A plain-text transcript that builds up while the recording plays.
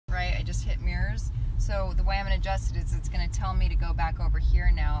just hit mirrors. So the way I'm going to adjust it is it's going to tell me to go back over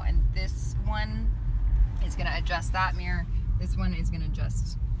here now, and this one is going to adjust that mirror. This one is going to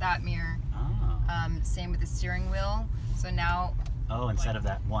adjust that mirror. Oh. Same with the steering wheel. So now. Oh, instead of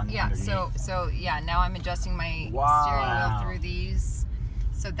that one. Yeah. Underneath. So yeah. Now I'm adjusting my steering wheel through these.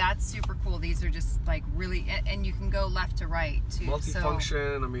 So that's super cool. These are just like really, and you can go left to right too.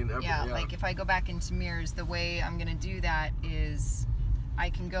 Multifunction. So, I mean, yeah. Like if I go back into mirrors, the way I'm going to do that is I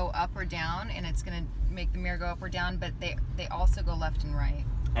can go up or down, and it's going to make the mirror go up or down. But they also go left and right.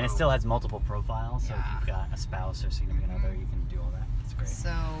 And it still has multiple profiles, so Yeah. if you've got a spouse or significant other, you can do all that. That's great.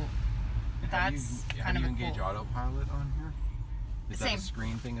 So that's kind of How a do you engage cool. autopilot on here? Is that Same. a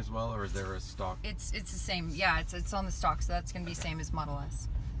screen thing as well, or is there a stock? It's the same. Yeah, it's on the stock, so that's going to be same as Model S.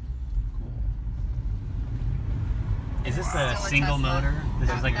 Is this Still a a single Tesla. motor? This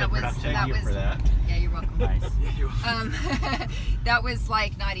is like the That was- production. that Thank you for that. Yeah, you're welcome. Nice. That was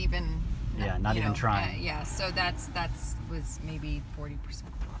like not even. Yeah, not you even know, trying. yeah, so that's was maybe 40%.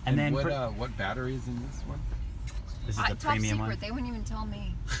 And then what battery is in this one? this is the Top premium secret. one. They wouldn't even tell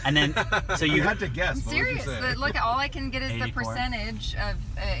me. And then so You you had to guess. I'm What would you serious. say? Look, all I can get is the 84? percentage of,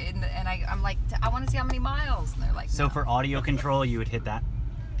 and I'm like, I want to see how many miles. And they're like, So no. for audio control, you would hit that.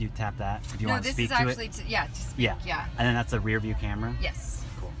 You tap that if you No, want to this speak is to actually it. to speak. Yeah. And then that's the rear view camera. Yes.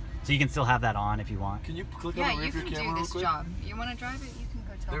 Cool. So you can still have that on if you want. Can you click Yeah, on the rear you view can camera do real this quick? job. You want to drive it? You can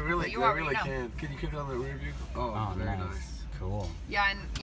go tell They people. really, You they already really know. can. Can you click on the rear view? Oh, Oh, very nice. nice. Cool. Yeah, and